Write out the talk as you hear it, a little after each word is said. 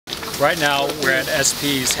Right now, we're at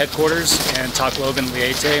SP's headquarters in Tacloban,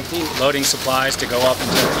 Leyte, loading supplies to go up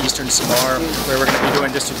into eastern Samar, where we're going to be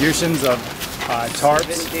doing distributions of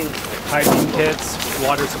tarps, hygiene kits,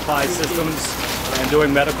 water supply systems, and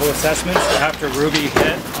doing medical assessments. After Ruby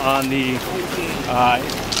hit on the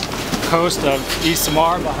coast of East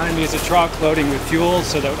Samar, behind me is a truck loading with fuel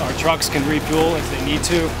so that our trucks can refuel if they need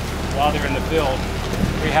to while they're in the field.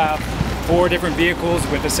 We have 4 different vehicles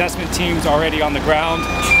with assessment teams already on the ground,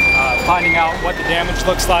 finding out what the damage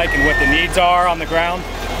looks like and what the needs are on the ground.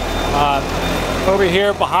 Over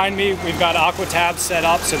here behind me, we've got aqua tabs set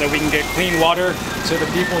up so that we can get clean water to the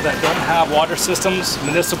people that don't have water systems.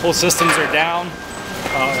 Municipal systems are down.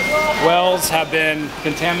 Wells have been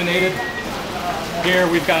contaminated. Here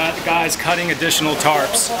we've got guys cutting additional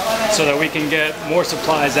tarps so that we can get more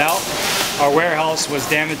supplies out. Our warehouse was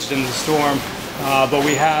damaged in the storm, but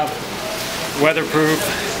we have weatherproof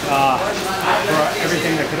for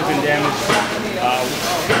everything that could have been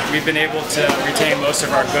damaged. We've been able to retain most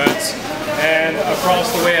of our goods. And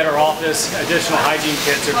across the way at our office, additional hygiene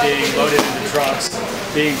kits are being loaded into trucks,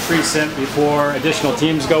 being pre-sent before additional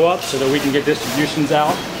teams go up so that we can get distributions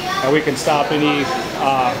out and we can stop any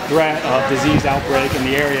threat of disease outbreak in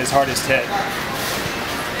the areas hardest hit.